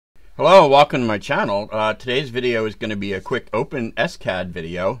Hello, welcome to my channel. Today's video is going to be a quick OpenSCAD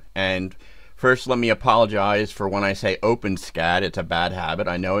video, and first let me apologize for when I say OpenSCAD. It's a bad habit.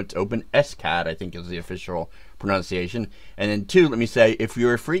 I know it's OpenSCAD, I think is the official pronunciation. And then two, let me say, if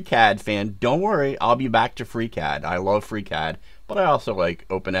you're a FreeCAD fan, don't worry, I'll be back to FreeCAD. I love FreeCAD, but I also like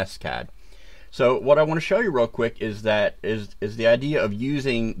OpenSCAD. So what I want to show you real quick is the idea of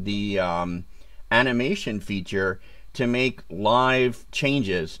using the animation feature to make live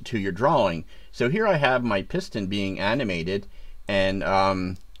changes to your drawing. So here I have my piston being animated, and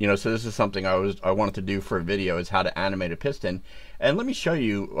so this is something I wanted to do for a video, is how to animate a piston. And let me show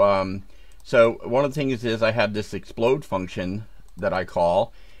you. So one of the things is I have this explode function that I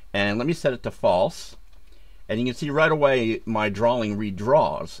call, and let me set it to false, and you can see right away my drawing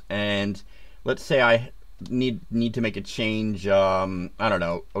redraws. And let's say I need to make a change. I don't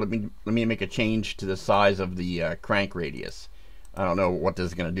know, let me make a change to the size of the crank radius. I don't know what this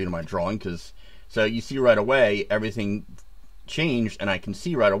is going to do to my drawing, so you see right away everything changed, and I can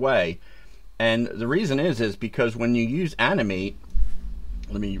see right away. And the reason is because when you use animate,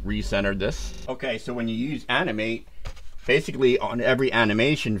 let me recenter this. Okay, so when you use animate, basically on every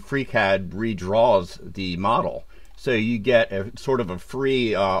animation FreeCAD redraws the model, so you get a sort of a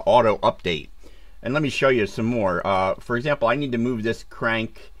free auto update. And let me show you some more. For example, I need to move this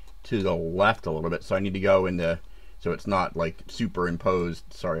crank to the left a little bit, so I need to go in so it's not like superimposed.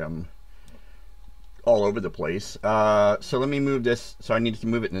 Sorry, I'm all over the place. So let me move this. So I need to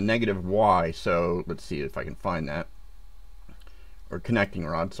move it in the negative Y. So let's see if I can find that. Or connecting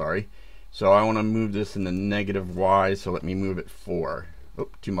rod, sorry. So I want to move this in the negative Y, so let me move it 4. Oh,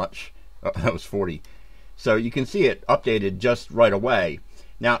 too much. Oh, that was 40. So you can see it updated just right away.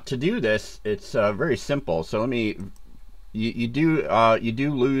 Now to do this, it's very simple. So you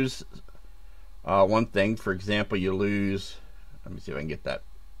do lose one thing. For example, you lose. Let me see if I can get that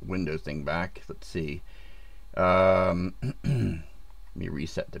window thing back. Let's see. Let me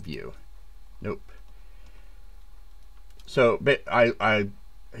reset the view. Nope. So, but I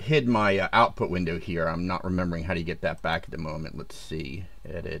hid my output window here. I'm not remembering how to get that back at the moment. Let's see.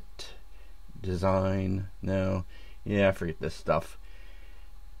 Edit, design. No. Yeah, forget this stuff.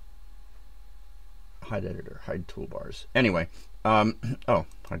 Hide editor, hide toolbars. Anyway, oh,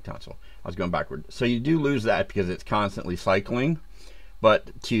 hide console. I was going backward. So you do lose that because it's constantly cycling.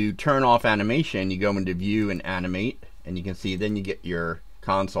 But to turn off animation, you go into view and animate, and you can see then you get your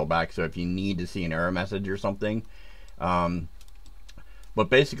console back. So if you need to see an error message or something, but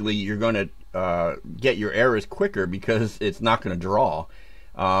basically you're going to get your errors quicker because it's not going to draw.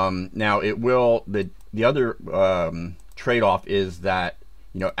 Now it will. The other trade-off is that,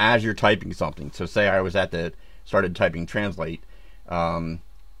 as you're typing something, so say I was started typing translate, you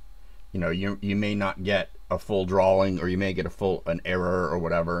may not get a full drawing, or you may get an error or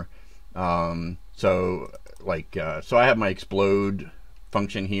whatever. So I have my explode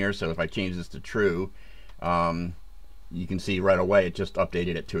function here. So if I change this to true, you can see right away it just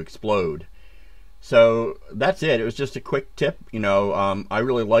updated it to explode. So that's it. It was just a quick tip. I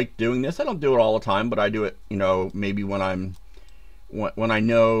really like doing this. I don't do it all the time, but I do it, maybe when I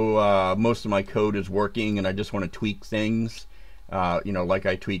know most of my code is working and I just want to tweak things, like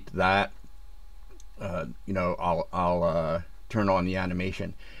I tweaked that, I'll turn on the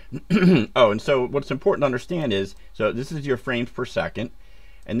animation. Oh, and so what's important to understand is, so this is your frames per second,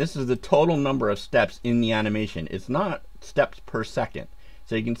 and this is the total number of steps in the animation. It's not steps per second.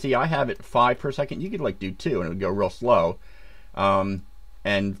 So you can see I have it 5 per second. You could do 2 and it would go real slow. And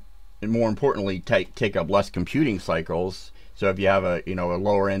more importantly, take up less computing cycles. So if you have a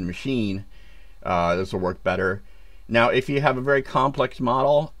lower end machine, this will work better. Now, if you have a very complex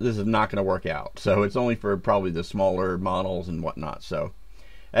model, this is not going to work out. So it's only for probably the smaller models and whatnot. So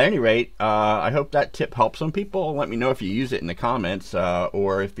at any rate, I hope that tip helps some people. Let me know if you use it in the comments,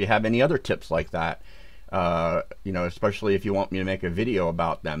 or if you have any other tips like that. Especially if you want me to make a video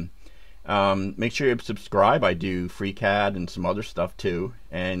about them. Make sure you subscribe. I do FreeCAD and some other stuff too.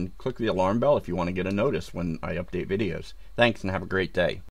 And click the alarm bell if you want to get a notice when I update videos. Thanks, and have a great day.